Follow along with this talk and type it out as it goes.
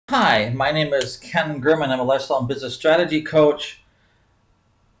Hi, my name is Ken Gurman. I'm a lifestyle and business strategy coach.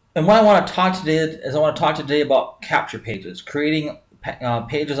 And what I want to talk today is I want to talk today about capture pages, creating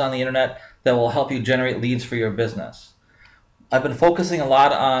pages on the internet that will help you generate leads for your business. I've been focusing a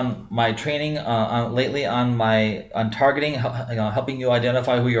lot on my training lately on targeting, helping you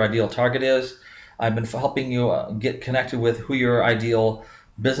identify who your ideal target is. I've been helping you get connected with who your ideal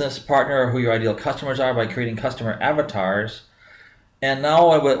business partner or who your ideal customers are by creating customer avatars. And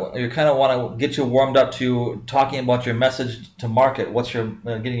now you kind of want to get you warmed up to talking about your message to market. What's your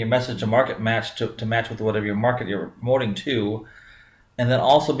getting your message to market match to match with whatever your market you're promoting to, and then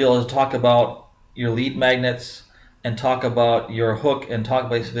also be able to talk about your lead magnets and talk about your hook and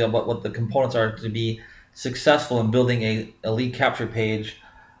talk basically about what the components are to be successful in building a lead capture page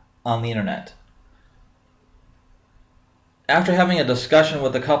on the internet. After having a discussion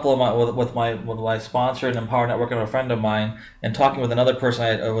with a couple of my sponsor and Empower Network and a friend of mine, and talking with another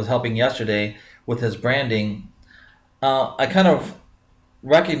person I was helping yesterday with his branding, I kind of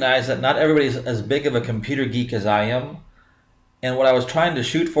recognized that not everybody's as big of a computer geek as I am. And what I was trying to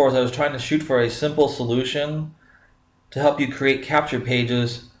shoot for is I was trying to shoot for a simple solution to help you create capture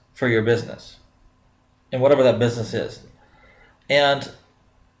pages for your business and whatever that business is. And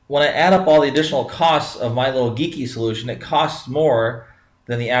when I add up all the additional costs of my little geeky solution, it costs more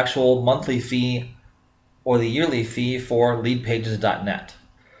than the actual monthly fee or the yearly fee for leadpages.net.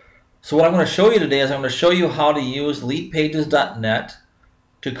 So what I'm going to show you today is I'm going to show you how to use leadpages.net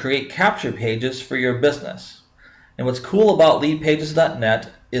to create capture pages for your business. And what's cool about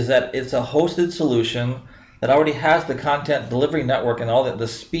leadpages.net is that it's a hosted solution that already has the content delivery network and all the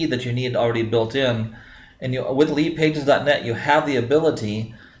speed that you need already built in. And with leadpages.net, you have the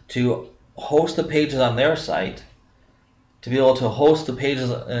ability to host the pages on their site, to be able to host the pages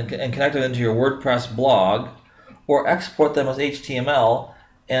and connect them into your WordPress blog, or export them as HTML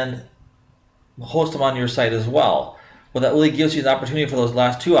and host them on your site as well. What that really gives you the opportunity for those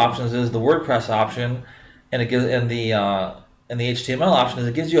last two options is the WordPress option, and the HTML option is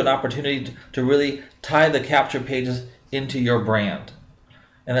it gives you an opportunity to really tie the capture pages into your brand,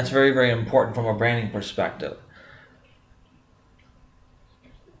 and that's very, very important from a branding perspective.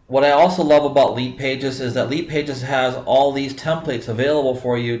 What I also love about Lead Pages is that Lead Pages has all these templates available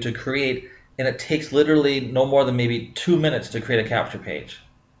for you to create, and it takes literally no more than maybe 2 minutes to create a capture page.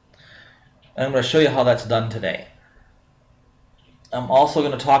 And I'm going to show you how that's done today. I'm also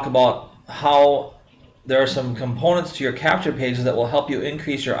going to talk about how there are some components to your capture pages that will help you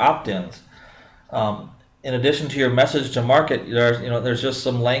increase your opt-ins. In addition to your message to market, there's just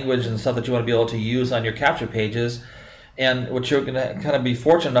some language and stuff that you want to be able to use on your capture pages. And what you're going to kind of be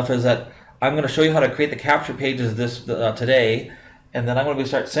fortunate enough is that I'm going to show you how to create the capture pages today, and then I'm going to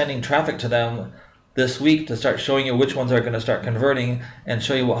start sending traffic to them this week to start showing you which ones are going to start converting and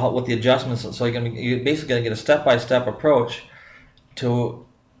show you what the adjustments. So you're basically going to get a step-by-step approach to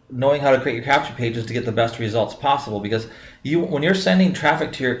knowing how to create your capture pages to get the best results possible. Because when you're sending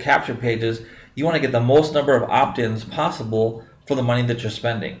traffic to your capture pages, you want to get the most number of opt-ins possible for the money that you're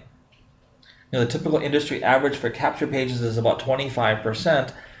spending. The typical industry average for capture pages is about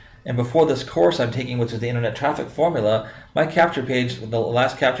 25%. And before this course I'm taking, which is the Internet Traffic Formula, my capture page, the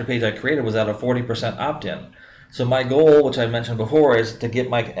last capture page I created, was at a 40% opt-in. So my goal, which I mentioned before, is to get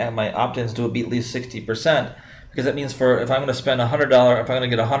my opt-ins to be at least 60%, because that means if I'm going to spend $100, if I'm going to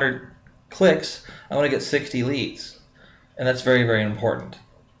get 100 clicks, I'm going to get 60 leads, and that's very, very important.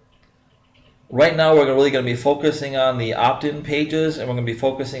 Right now, we're really going to be focusing on the opt-in pages, and we're going to be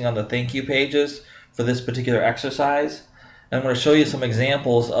focusing on the thank you pages for this particular exercise. And I'm going to show you some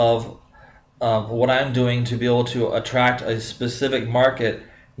examples of what I'm doing to be able to attract a specific market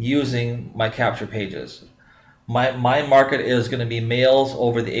using my capture pages. My market is going to be males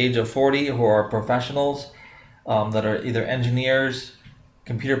over the age of 40 who are professionals that are either engineers,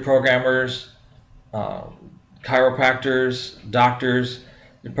 computer programmers, chiropractors, doctors,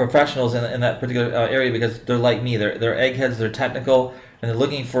 professionals in that particular area, because they're like me. They're eggheads, they're technical, and they're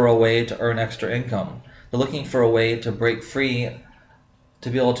looking for a way to earn extra income. They're looking for a way to break free, to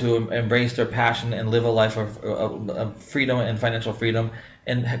be able to embrace their passion and live a life of freedom and financial freedom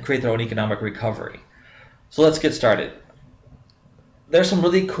and create their own economic recovery. So let's get started. There's some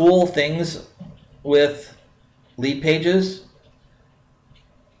really cool things with lead pages.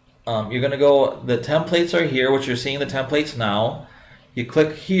 You're going to go, the templates are here, which you're seeing the templates now. You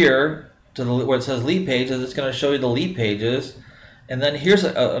click here to where it says lead pages, it's going to show you the lead pages. And then here's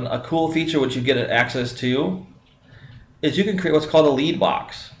a cool feature which you get access to, is you can create what's called a lead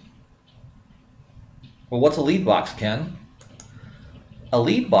box. Well, what's a lead box, Ken? A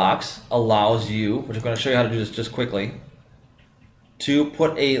lead box allows you, which I'm going to show you how to do this just quickly, to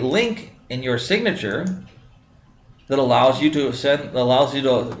put a link in your signature that allows you to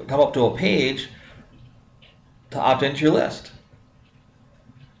come up to a page to opt into your list.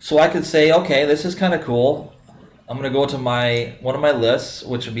 So I could say, okay, this is kind of cool. I'm going to go to one of my lists,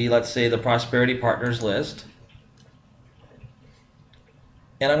 which would be, let's say, the Prosperity Partners list.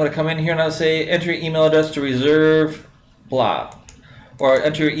 And I'm going to come in here and I'll say, enter your email address to reserve, blah. Or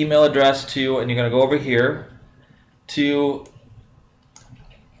enter your email address to, and you're going to go over here, to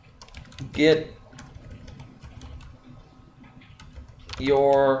get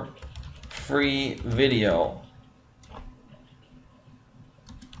your free video.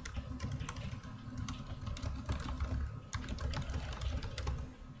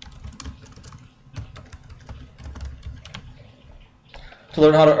 To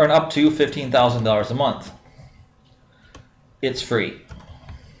learn how to earn up to $15,000 a month. It's free.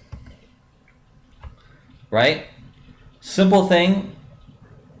 Right? Simple thing.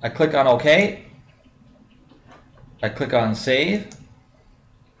 I click on OK. I click on Save.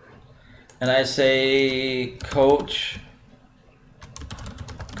 And I say Coach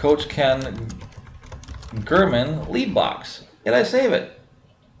Ken Gurman lead box. And I save it.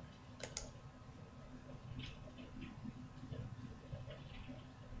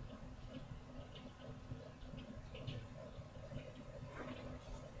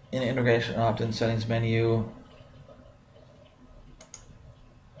 In integration opt-in settings menu.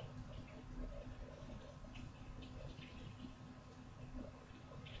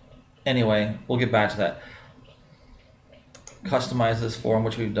 Anyway, we'll get back to that. Customize this form,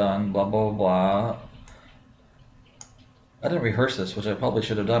 which we've done, blah, blah, blah. I didn't rehearse this, which I probably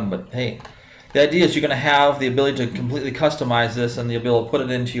should have done, but hey. The idea is you're going to have the ability to completely customize this and you'll be able to put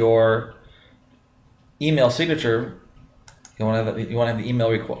it into your email signature. You want to have the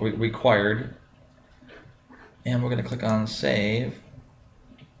email required. And we're going to click on Save.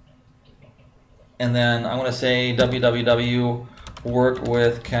 And then I'm going to say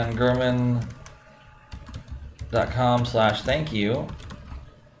www.workwithkengurman.com/thank-you.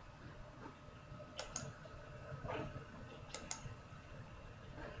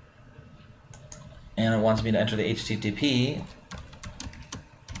 And it wants me to enter the HTTP.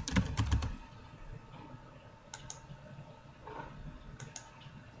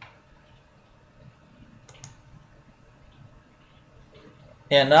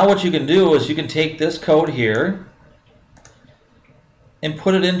 And now what you can do is you can take this code here and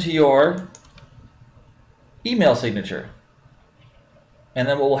put it into your email signature. And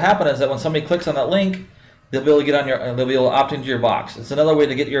then what will happen is that when somebody clicks on that link, they'll be able to get on they'll be able to opt into your box. It's another way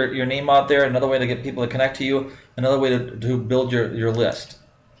to get your name out there, another way to get people to connect to you, another way to build your list.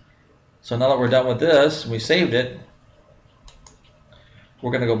 So now that we're done with this, we saved it,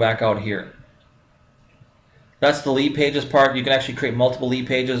 we're going to go back out here. That's the lead pages part. You can actually create multiple lead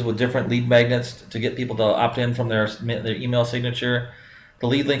pages with different lead magnets to get people to opt in from their email signature. The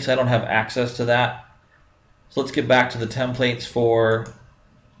lead links, I don't have access to that. So let's get back to the templates for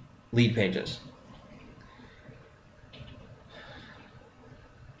lead pages.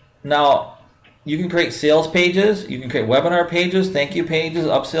 Now, you can create sales pages, you can create webinar pages, thank you pages,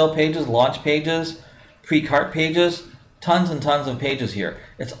 upsell pages, launch pages, pre-cart pages, tons and tons of pages here.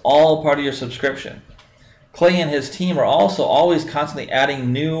 It's all part of your subscription. Clay and his team are also always constantly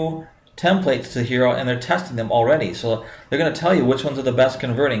adding new templates to Hero, and they're testing them already. So they're going to tell you which ones are the best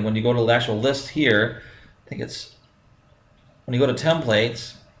converting. When you go to the actual list here, I think it's when you go to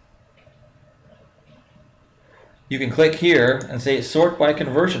templates, you can click here and say sort by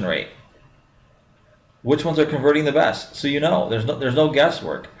conversion rate. Which ones are converting the best? So you know, there's no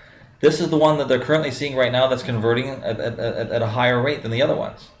guesswork. This is the one that they're currently seeing right now that's converting at a higher rate than the other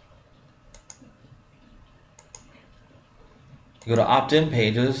ones. You go to opt-in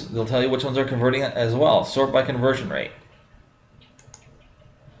pages, they'll tell you which ones are converting as well. Sort by conversion rate.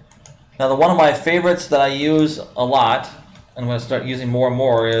 Now, one of my favorites that I use a lot, and I'm going to start using more and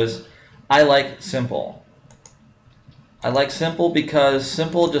more, is I like simple. I like simple because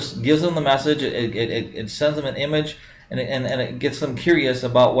simple just gives them the message, it sends them an image, and it gets them curious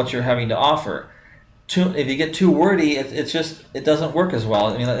about what you're having to offer. If you get too wordy, it doesn't work as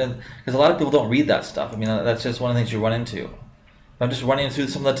well. I mean, because a lot of people don't read that stuff. I mean, that's just one of the things you run into. I'm just running through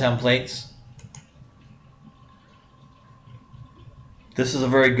some of the templates. This is a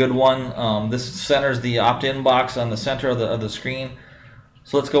very good one. This centers the opt-in box on the center of the screen.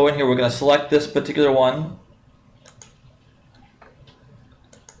 So let's go in here. We're going to select this particular one.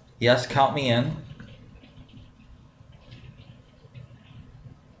 Yes, count me in.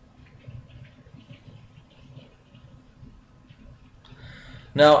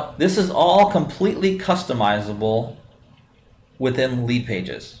 Now, this is all completely customizable within lead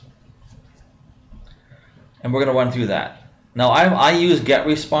pages. And we're going to run through that. Now I use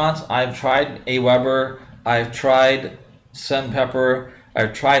GetResponse. I've tried Aweber. I've tried SendPepper.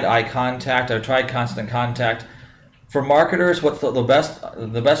 I've tried iContact. I've tried Constant Contact. For marketers, what's the best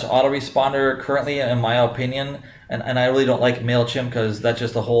autoresponder currently, in my opinion, and I really don't like MailChimp because that's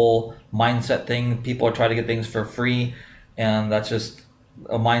just a whole mindset thing. People are trying to get things for free, and that's just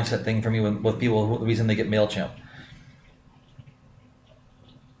a mindset thing for me with people, the reason they get MailChimp.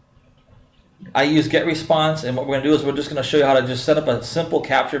 I use GetResponse, and what we're going to do is we're just going to show you how to just set up a simple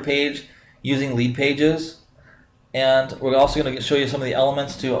capture page using lead pages, and we're also going to show you some of the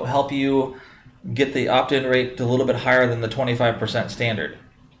elements to help you get the opt-in rate to a little bit higher than the 25% standard.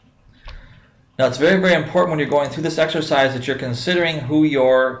 Now, it's very, very important when you're going through this exercise that you're considering who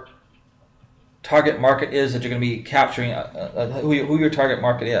your target market is that you're going to be capturing, who your target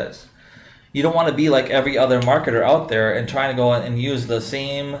market is. You don't want to be like every other marketer out there and trying to go and use the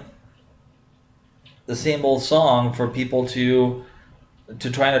same old song for people to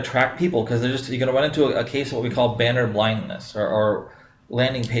try and attract people, because you're going to run into a case of what we call banner blindness or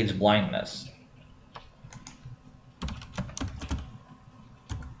landing page blindness.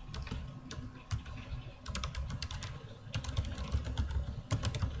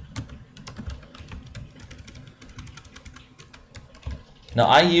 Now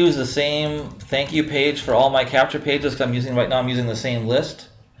I use the same thank you page for all my capture pages because I'm using the same list.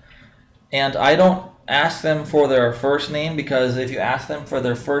 And I don't ask them for their first name, because if you ask them for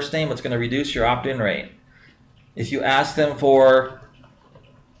their first name, it's going to reduce your opt-in rate. If you ask them for...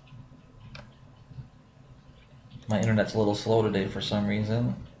 My internet's a little slow today for some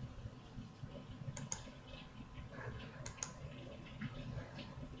reason.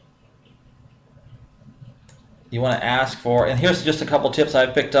 You want to ask for, and here's just a couple tips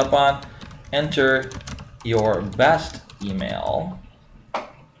I've picked up on. Enter your best email.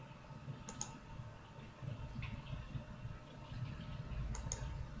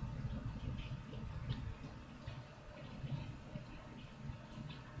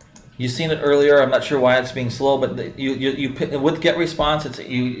 You've seen it earlier. I'm not sure why it's being slow, but with GetResponse, it's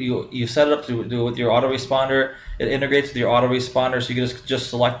you set it up to do it with your autoresponder. It integrates with your autoresponder, so you can just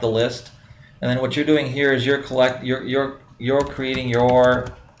select the list. And then what you're doing here is you're creating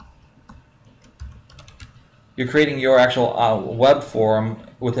your actual web form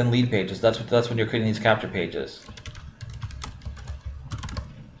within lead pages. That's when you're creating these capture pages.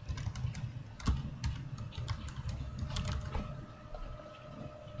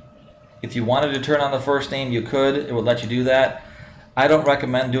 If you wanted to turn on the first name, you could. It would let you do that. I don't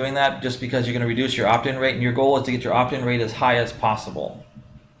recommend doing that just because you're going to reduce your opt-in rate, and your goal is to get your opt-in rate as high as possible.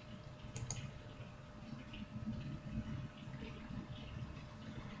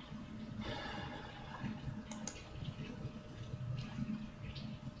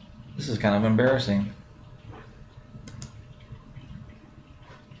 This is kind of embarrassing.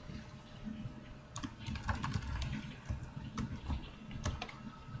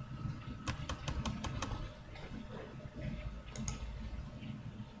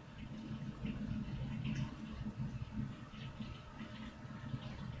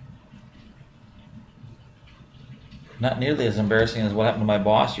 Not nearly as embarrassing as what happened to my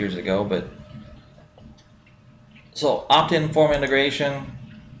boss years ago, but... So, opt-in form integration.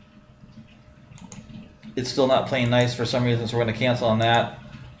 It's still not playing nice for some reason, so we're going to cancel on that.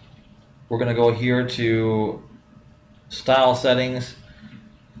 We're going to go here to style settings.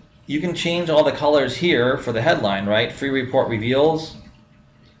 You can change all the colors here for the headline, right? Free report reveals.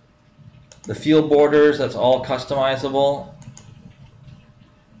 The field borders, that's all customizable,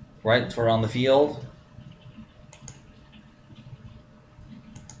 right, for on the field.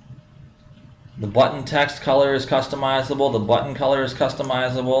 The button text color is customizable. The button color is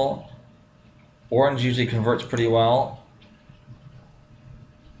customizable. Orange usually converts pretty well.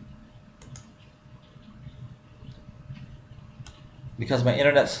 Because my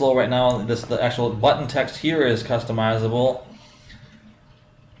internet's slow right now, the actual button text here is customizable.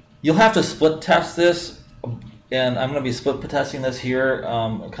 You'll have to split test this, and I'm going to be split testing this here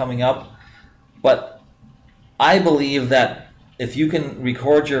coming up. But I believe that if you can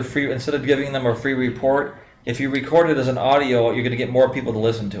record your free, instead of giving them a free report, if you record it as an audio, you're going to get more people to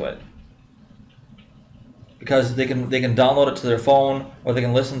listen to it. Because they can download it to their phone, or they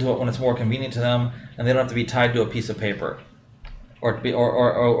can listen to it when it's more convenient to them, and they don't have to be tied to a piece of paper or read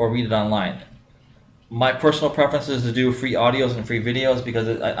it online. My personal preference is to do free audios and free videos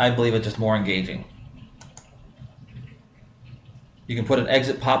because I believe it's just more engaging. You can put an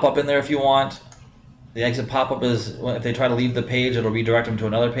exit pop-up in there if you want. The exit pop-up is if they try to leave the page, it'll redirect them to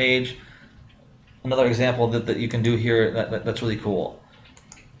another page. another example that you can do here that's really cool.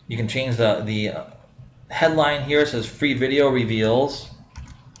 You can change the headline here. It says free video reveals.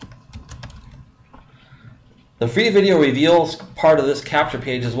 The free video reveals part of this capture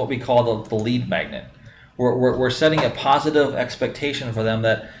page is what we call the lead magnet. We're setting a positive expectation for them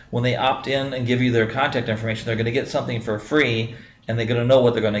that when they opt in and give you their contact information, they're going to get something for free, and they're going to know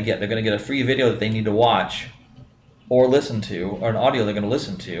what they're going to get. They're going to get a free video that they need to watch or listen to, or an audio they're going to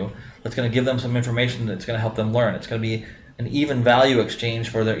listen to, that's going to give them some information that's going to help them learn. It's going to be an even value exchange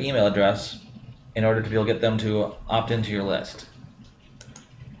for their email address in order to be able to get them to opt into your list.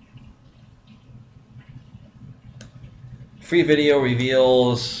 Free video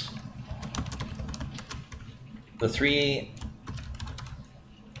reveals the 3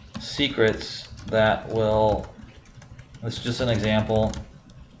 secrets that will, this is just an example.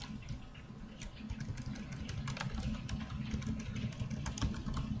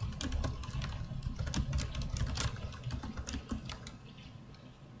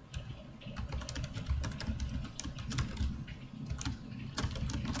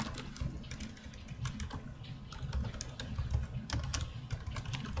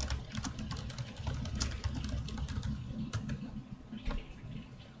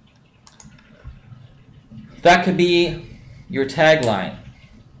 That could be your tagline.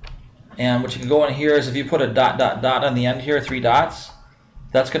 And what you can go in here is if you put a ... on the end here, 3 dots,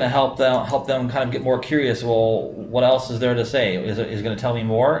 that's going to help them kind of get more curious. Well, what else is there to say? Is it going to tell me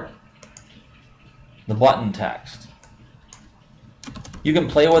more? The button text. You can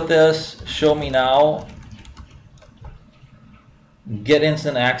play with this, show me now, get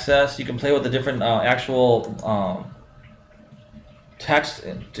instant access. You can play with the different actual text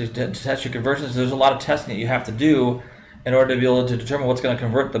to test your conversions. There's a lot of testing that you have to do in order to be able to determine what's going to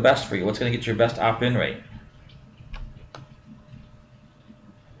convert the best for you, what's going to get your best opt-in rate.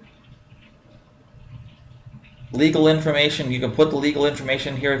 Legal information, you can put the legal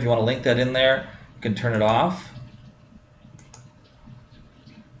information here if you want to link that in there. You can turn it off.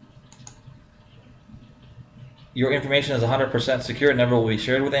 Your information is 100% secure, never will be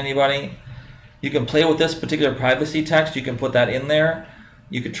shared with anybody. You can play with this particular privacy text. You can put that in there.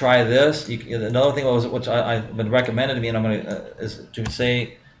 You could try this. Another thing which I've been recommended to me, and I'm going to is to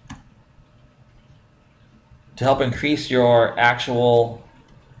say to help increase your actual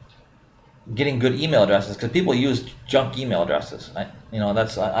getting good email addresses, because people use junk email addresses.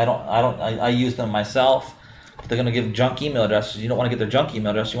 I use them myself. But they're going to give junk email addresses. You don't want to get their junk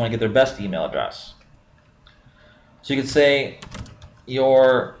email address. You want to get their best email address. So you could say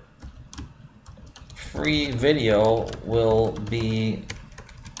your free video will be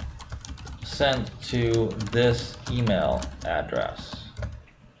sent to this email address.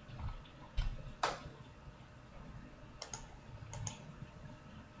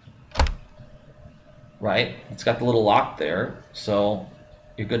 Right? It's got the little lock there, so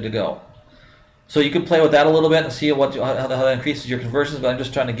you're good to go. So you can play with that a little bit and see how that increases your conversions, but I'm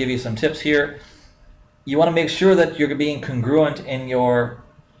just trying to give you some tips here. You want to make sure that you're being congruent in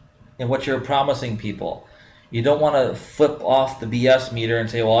what you're promising people. You don't want to flip off the BS meter and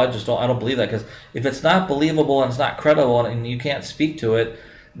say, well, I don't believe that, because if it's not believable and it's not credible and you can't speak to it,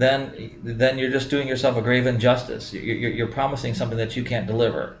 then you're just doing yourself a grave injustice. You're promising something that you can't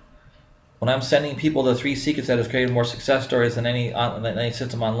deliver. When I'm sending people the 3 secrets that has created more success stories than any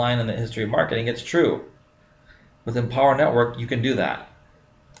system online in the history of marketing, it's true. With Empower Network, you can do that.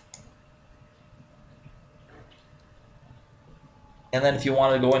 And then if you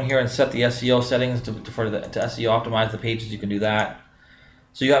want to go in here and set the SEO settings to SEO optimize the pages, you can do that.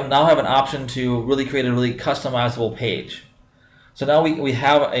 So you now have an option to really create a really customizable page. So now we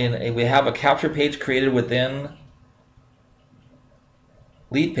have a capture page created within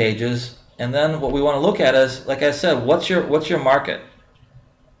lead pages, and then what we want to look at is, like I said, what's your market?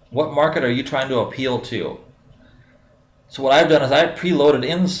 What market are you trying to appeal to? So what I've done is I've preloaded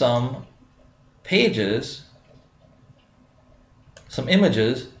in some pages, some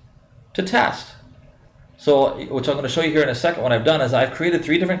images to test. So, which I'm going to show you here in a second. What I've done is I've created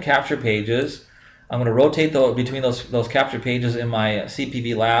 3 different capture pages. I'm going to rotate between those capture pages in my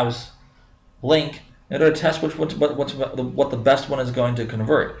CPV Labs link in order to test what the best one is going to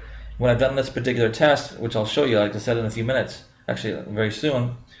convert. When I've done this particular test, which I'll show you, like I said, in a few minutes, actually very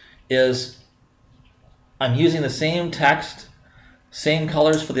soon, is I'm using the same text, same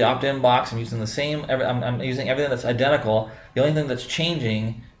colors for the opt-in box. I'm using the same. I'm using everything that's identical. The only thing that's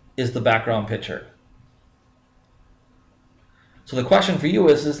changing is the background picture. So the question for you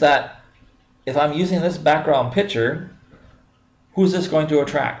is that if I'm using this background picture, who's this going to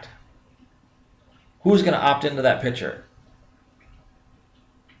attract? Who's going to opt into that picture?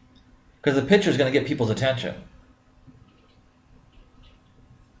 because the picture is going to get people's attention.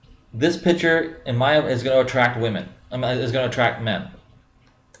 This picture, in my is going to attract women. Is going to attract men.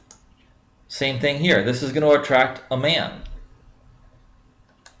 Same thing here. This is going to attract a man.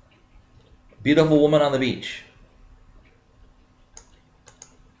 Beautiful woman on the beach.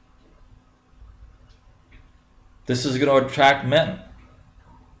 This is going to attract men.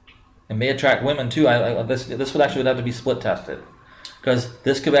 It may attract women too. This would actually have to be split tested, because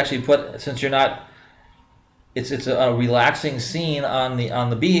this could actually put, since you're not, it's a relaxing scene on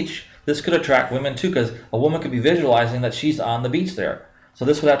the beach. This could attract women too, because a woman could be visualizing that she's on the beach there. So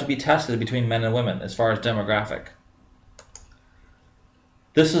this would have to be tested between men and women as far as demographic.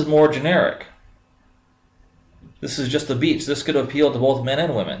 This is more generic. This is just the beach. This could appeal to both men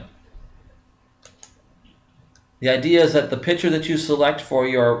and women. The idea is that the picture that you select for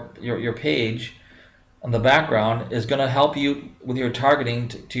your page on the background is going to help you with your targeting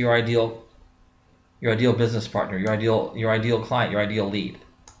to your ideal business partner, your ideal client, your ideal lead.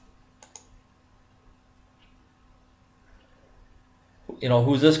 You know,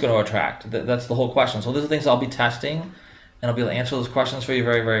 who's this going to attract? That's the whole question. So these are things I'll be testing, and I'll be able to answer those questions for you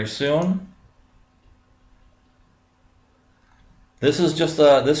very, very soon. This is just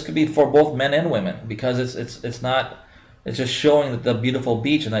this could be for both men and women, because it's just showing the beautiful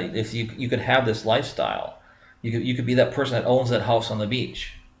beach, and that if you could have this lifestyle, you could be that person that owns that house on the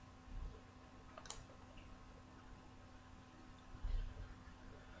beach.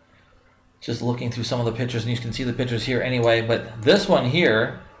 Just looking through some of the pictures, and you can see the pictures here anyway. But this one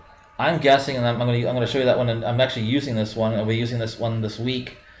here, I'm guessing, and I'm going to show you that one. And I'm actually using this one. I'll be using this one this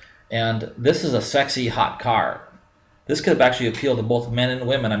week, and this is a sexy hot car. This could have actually appealed to both men and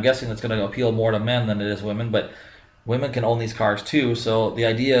women. I'm guessing it's going to appeal more to men than it is women, but women can own these cars too. So the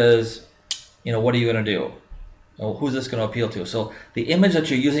idea is, you know, what are you going to do? Well, who's this going to appeal to? So the image that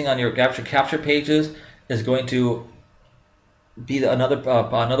you're using on your capture pages is going to be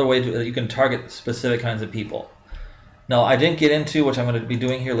another way that you can target specific kinds of people. Now, I didn't get into, which I'm going to be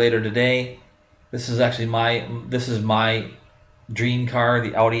doing here later today. This is actually my dream car,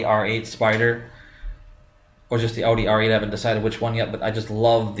 the Audi R8 Spider. Or just the Audi R8, I haven't decided which one yet, but I just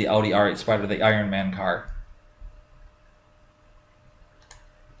love the Audi R8 Spider, the Iron Man car.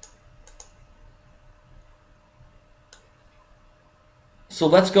 So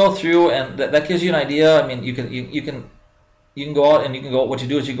let's go through, and that gives you an idea. I mean, you can go out, and you can go. What you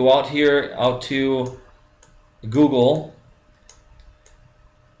do is you go out here, out to Google,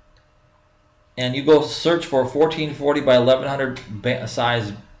 and you go search for 1440 by 1100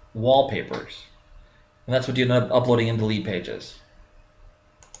 size wallpapers. And that's what you end up uploading into lead pages.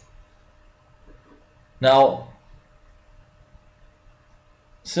 Now,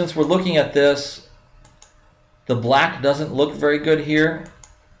 since we're looking at this, the black doesn't look very good here.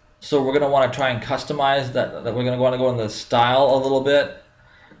 So we're going to want to try and customize that. We're going to want to go in the style a little bit.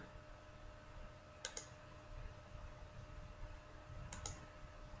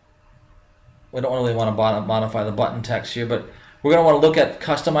 We don't really want to modify the button text here, but we're going to want to look at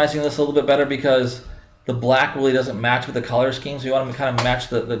customizing this a little bit better, because the black really doesn't match with the color scheme, so you want to kind of match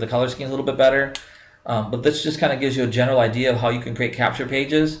the color schemes a little bit better. But this just kind of gives you a general idea of how you can create capture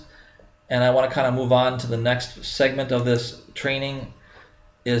pages. And I want to kind of move on to the next segment of this training,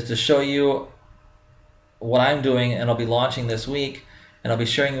 is to show you what I'm doing, and I'll be launching this week, and I'll be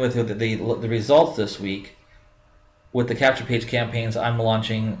sharing with you the results this week with the capture page campaigns I'm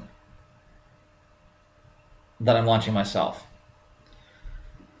launching myself.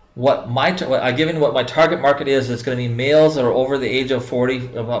 What my target market is, it's going to be males that are over the age of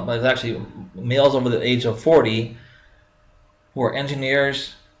 40. It's actually males over the age of 40 who are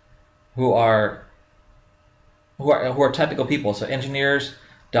engineers, who are technical people. So engineers,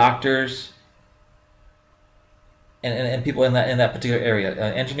 doctors, and people in that particular area.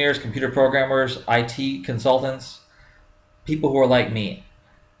 Engineers, computer programmers, IT consultants, people who are like me.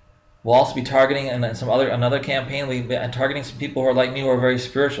 We'll also be targeting, and another campaign, we'll be targeting some people who are like me, who are very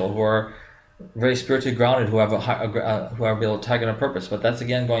spiritual, who are very spiritually grounded, who have who are able to target a purpose. But that's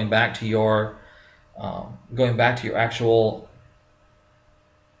again going back to your actual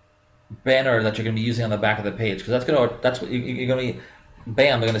banner that you're going to be using on the back of the page, because that's what you're going to be.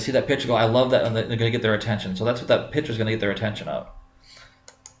 Bam! They're going to see that picture, go, I love that, and they're going to get their attention. So that's what that picture is going to get their attention of.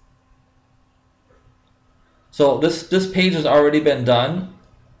 So this page has already been done.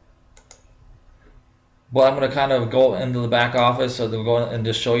 But I'm going to kind of go into the back office, so they'll go and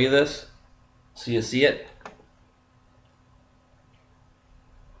just show you this, so you see it.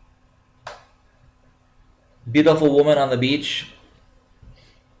 Beautiful woman on the beach.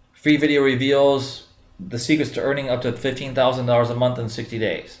 Free video reveals the secrets to earning up to $15,000 a month in 60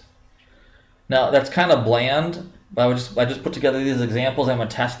 days. Now that's kind of bland, but I just put together these examples. I'm gonna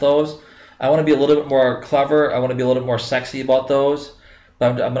test those. I want to be a little bit more clever. I want to be a little bit more sexy about those.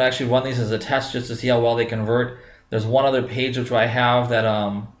 But I'm gonna actually run these as a test just to see how well they convert. There's one other page which I have that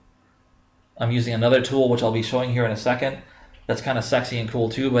I'm using another tool which I'll be showing here in a second. That's kind of sexy and cool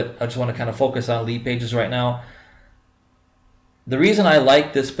too. But I just want to kind of focus on lead pages right now. The reason I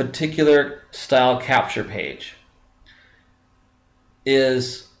like this particular style capture page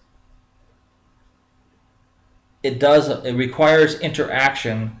is it requires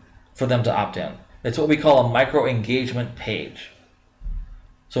interaction for them to opt in. It's what we call a micro engagement page.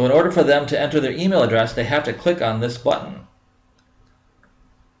 So in order for them to enter their email address, they have to click on this button.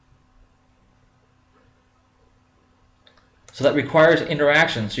 So that requires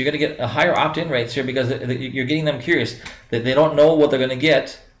interaction. So you're going to get a higher opt-in rates here because you're getting them curious. They don't know what they're going to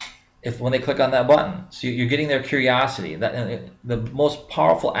get when they click on that button. So you're getting their curiosity. The most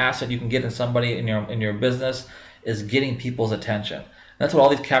powerful asset you can get in somebody in your business is getting people's attention. That's what all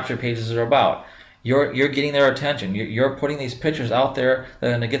these capture pages are about. You're getting their attention. You're putting these pictures out there that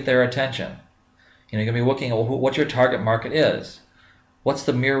are going to get their attention. You're going to be looking at what your target market is. What's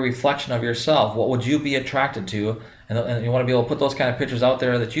the mirror reflection of yourself? What would you be attracted to? And you want to be able to put those kind of pictures out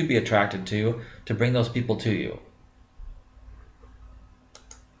there that you'd be attracted to bring those people to you.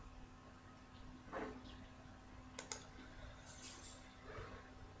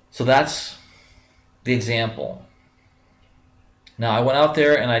 So that's the example. Now I went out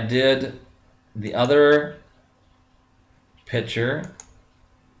there and I did the other picture.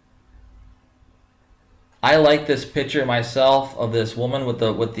 I like this picture myself of this woman with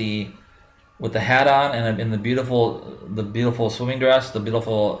the hat on and in the beautiful swimming dress, the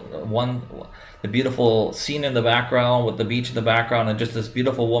beautiful scene in the background with the beach in the background and just this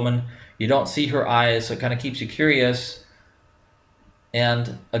beautiful woman. You don't see her eyes, so it kind of keeps you curious.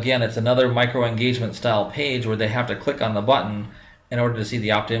 And again, it's another micro engagement style page where they have to click on the button in order to see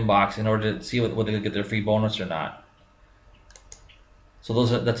the opt-in box, in order to see whether they get their free bonus or not. So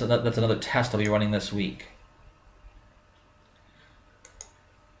that's another test I'll be running this week.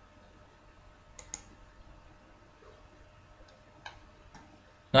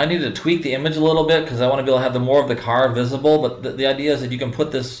 Now I need to tweak the image a little bit because I want to be able to have more of the car visible. But the idea is that you can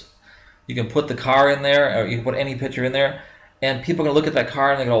put the car in there, or you can put any picture in there, and people are gonna look at that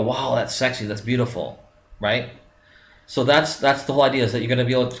car and they go, "Wow, that's sexy, that's beautiful," right? So that's the whole idea, is that you're gonna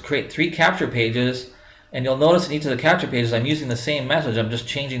be able to create 3 capture pages, and you'll notice in each of the capture pages I'm using the same message. I'm just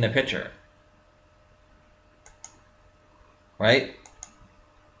changing the picture, right?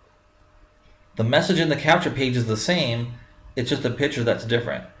 The message in the capture page is the same. It's just a picture that's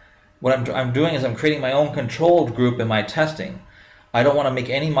different. What I'm doing is I'm creating my own controlled group in my testing. I don't want to make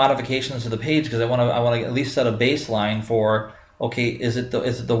any modifications to the page because I want to at least set a baseline for, okay, is it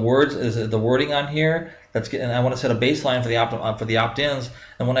the words, is it the wording on here and I want to set a baseline for the opt-ins,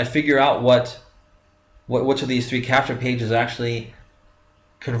 and when I figure out which of these 3 capture pages actually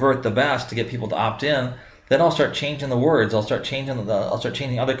convert the best to get people to opt in, then I'll start changing the words. I'll start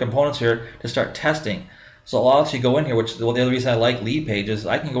changing other components here to start testing. So I'll actually go in here, the other reason I like lead pages,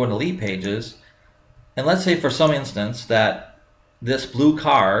 I can go into lead pages, and let's say for some instance that this blue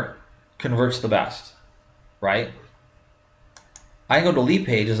car converts the best, right? I can go to lead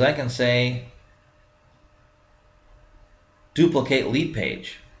pages, I can say duplicate lead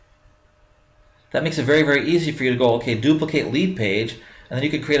page. That makes it very, very easy for you to go, okay, duplicate lead page, and then you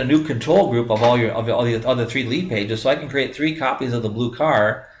can create a new control group of all the other 3 lead pages. So I can create 3 copies of the blue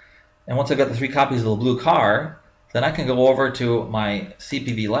car, and once I've got the 3 copies of the blue car, then I can go over to my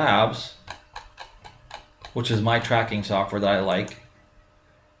CPV Labs, which is my tracking software that I like,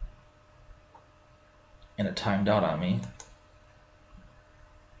 and it timed out on me.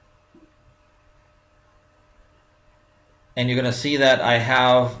 And you're going to see that I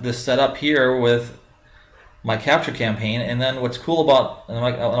have this set up here with my capture campaign. And then what's cool about, and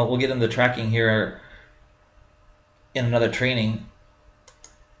we'll get into tracking here in another training,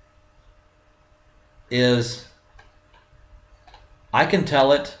 is I can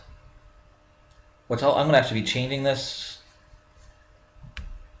tell it, I'm going to actually be changing this.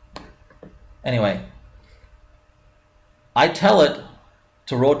 Anyway, I tell it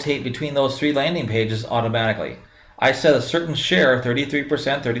to rotate between those 3 landing pages automatically. I set a certain share,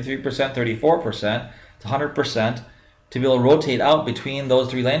 33%, 33%, 34%, to 100%, to be able to rotate out between those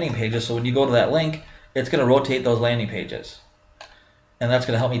 3 landing pages. So when you go to that link, it's going to rotate those landing pages. And that's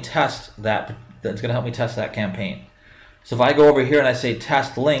going to help me test that. That's going to help me test that campaign. So if I go over here and I say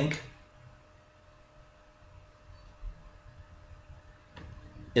test link,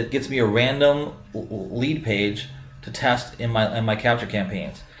 it gets me a random lead page to test in my capture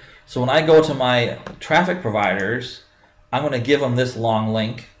campaigns. So when I go to my traffic providers, I'm going to give them this long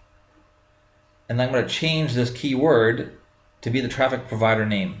link, and I'm going to change this keyword to be the traffic provider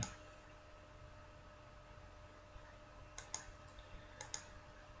name.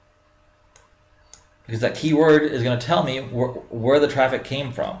 Because that keyword is going to tell me where the traffic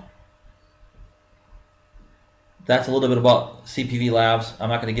came from. That's a little bit about CPV Labs. I'm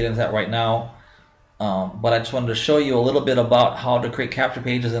not going to get into that right now. But I just wanted to show you a little bit about how to create capture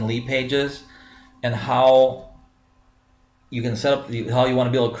pages and lead pages, and how you can set up how you want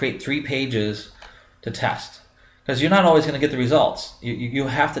to be able to create 3 pages to test. Because you're not always going to get the results. You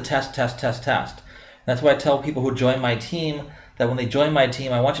have to test. That's why I tell people who join my team that when they join my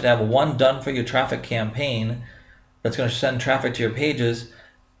team, I want you to have one done for your traffic campaign that's going to send traffic to your pages,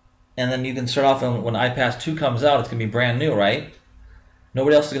 and then you can start off, and when iPass 2 comes out, it's going to be brand new, right?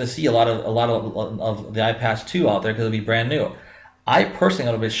 Nobody else is going to see a lot of the iPass 2 out there because it'll be brand new. I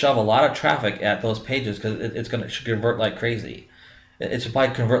personally am going to shove a lot of traffic at those pages because it's going to convert like crazy. It should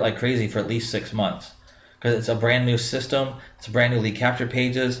probably convert like crazy for at least 6 months because it's a brand new system. It's a brand new lead capture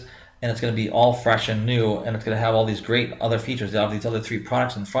pages, and it's going to be all fresh and new, and it's going to have all these great other features. They have these other 3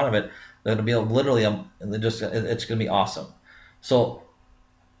 products in front of it that will be literally it's going to be awesome. So,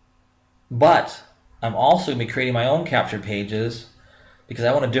 but I'm also going to be creating my own capture pages, because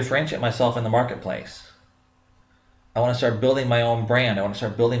I want to differentiate myself in the marketplace. I want to start building my own brand. I want to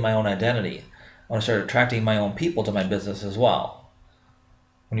start building my own identity. I want to start attracting my own people to my business as well.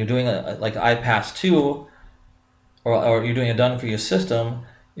 When you're doing like iPass 2, or you're doing a done for you system,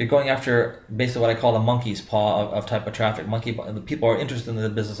 you're going after basically what I call the monkey's paw of type of traffic. The people are interested in the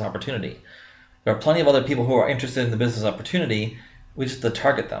business opportunity. There are plenty of other people who are interested in the business opportunity. We just have to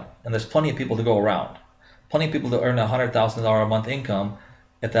target them. And there's plenty of people to go around. Plenty of people to earn $100,000 a month income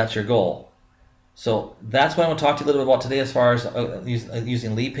if that's your goal. So that's what I want to talk to you a little bit about today as far as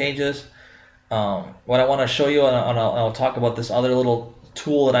using lead pages. What I want to show you, and I'll talk about this other little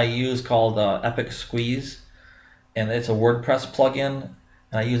tool that I use called Epic Squeeze. And it's a WordPress plugin.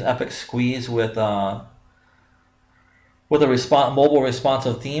 And I use Epic Squeeze with a mobile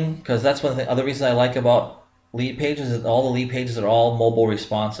responsive theme, because that's one of the other reasons I like about lead pages is all the lead pages are all mobile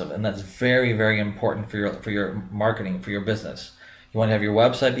responsive, and that's very, very important for your marketing, for your business. You want to have your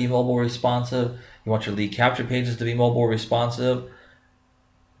website be mobile responsive. You want your lead capture pages to be mobile responsive,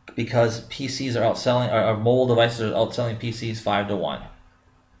 because PCs are outselling, or mobile devices are outselling PCs 5 to 1.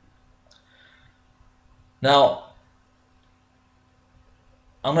 Now,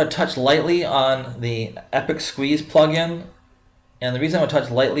 I'm going to touch lightly on the Epic Squeeze plugin, and the reason I'm going to touch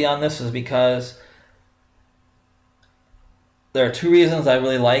lightly on this is because there are 2 reasons I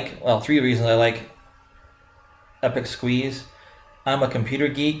really like, well, 3 reasons I like Epic Squeeze. I'm a computer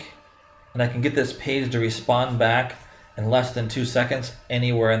geek, and I can get this page to respond back in less than 2 seconds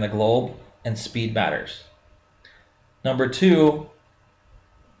anywhere in the globe, and speed matters. Number 2,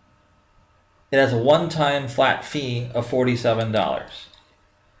 it has a one-time flat fee of $47.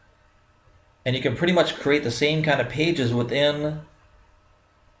 And you can pretty much create the same kind of pages within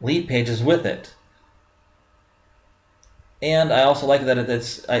lead pages with it. And I also like that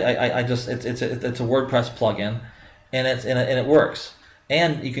it's a WordPress plugin, and it works.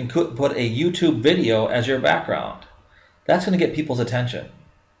 And you can put a YouTube video as your background. That's going to get people's attention.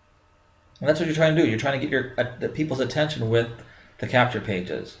 And that's what you're trying to do. You're trying to get the people's attention with the capture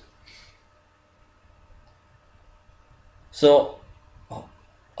pages. So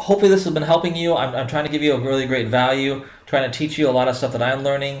hopefully this has been helping you. I'm trying to give you a really great value, trying to teach you a lot of stuff that I'm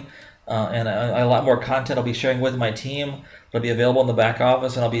learning, and a lot more content I'll be sharing with my team. It'll be available in the back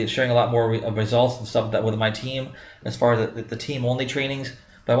office, and I'll be sharing a lot more results and stuff with my team as far as the team-only trainings.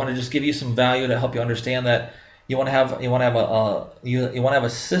 But I want to just give you some value to help you understand that you want to have a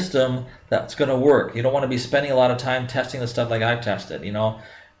system that's going to work. You don't want to be spending a lot of time testing the stuff like I've tested.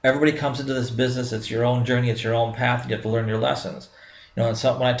 Everybody comes into this business. It's your own journey. It's your own path. You have to learn your lessons. And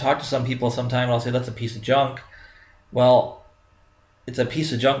when I talk to some people, sometimes I'll say that's a piece of junk. Well, it's a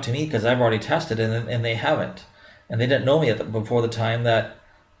piece of junk to me because I've already tested it, and they haven't, and they didn't know me before the time that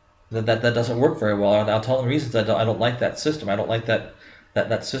doesn't work very well. I'll tell them reasons I don't like that system. I don't like that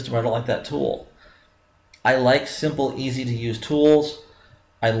system. I don't like that tool. I like simple, easy to use tools.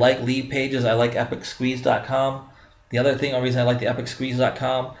 I like lead pages. I like EpicSqueeze.com. The other reason I like the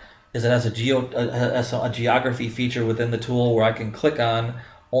EpicSqueeze.com is it has a geography feature within the tool where I can click on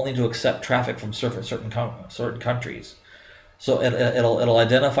only to accept traffic from certain countries. So it'll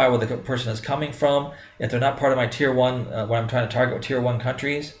identify where the person is coming from. If they're not part of my tier 1, when I'm trying to target tier 1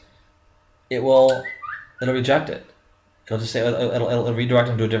 countries, it'll reject it. It'll just say it'll redirect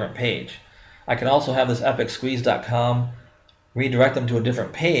them to a different page. I can also have this EpicSqueeze.com redirect them to a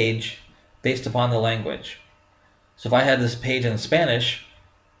different page based upon the language. So if I had this page in Spanish,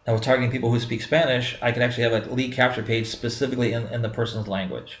 I was targeting people who speak Spanish, I could actually have a lead capture page specifically in the person's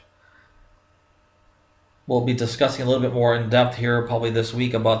language. We'll be discussing a little bit more in depth here probably this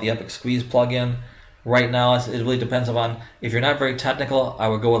week about the Epic Squeeze plugin. Right now, it really depends upon, if you're not very technical, I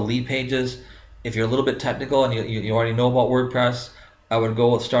would go with lead pages. If you're a little bit technical and you already know about WordPress, I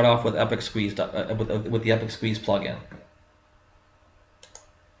would start off with Epic Squeeze with the Epic Squeeze plugin.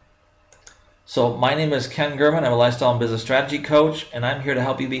 So my name is Ken Gurman. I'm a lifestyle and business strategy coach, and I'm here to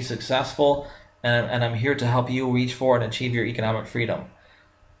help you be successful, and I'm here to help you reach for and achieve your economic freedom.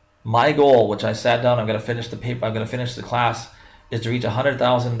 My goal, which I sat down, I'm going to finish the paper, I'm going to finish the class, is to reach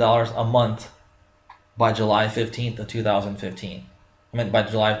 $100,000 a month by July 15th of 2015. I mean by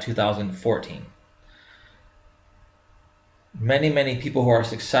July of 2014. Many people who are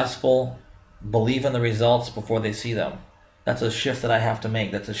successful believe in the results before they see them. That's a shift that I have to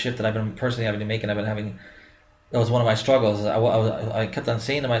make. That's a shift that I've been personally having to make, and I've been having. That was one of my struggles. I kept on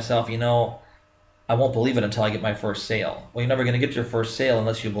saying to myself, I won't believe it until I get my first sale. Well, you're never going to get your first sale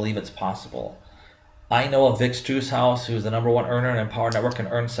unless you believe it's possible. I know of Vic Strucehouse, who's the #1 earner in Empower Network, can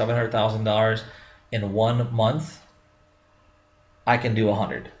earn $700,000 in 1 month. I can do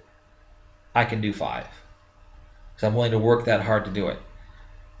 100. I can do 5. Because I'm willing to work that hard to do it.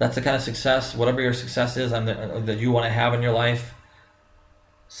 That's the kind of success, whatever your success is that you want to have in your life,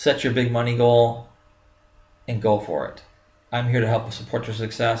 set your big money goal and go for it. I'm here to help support your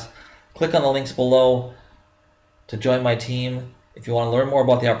success. Click on the links below to join my team. If you want to learn more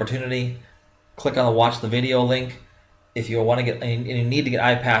about the opportunity, click on the watch the video link. If you want to get, and you need to get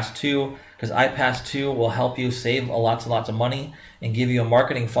iPass 2, because iPass 2 will help you save lots and lots of money and give you a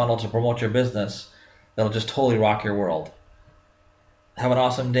marketing funnel to promote your business that'll just totally rock your world. Have an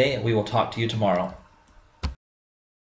awesome day, and we will talk to you tomorrow.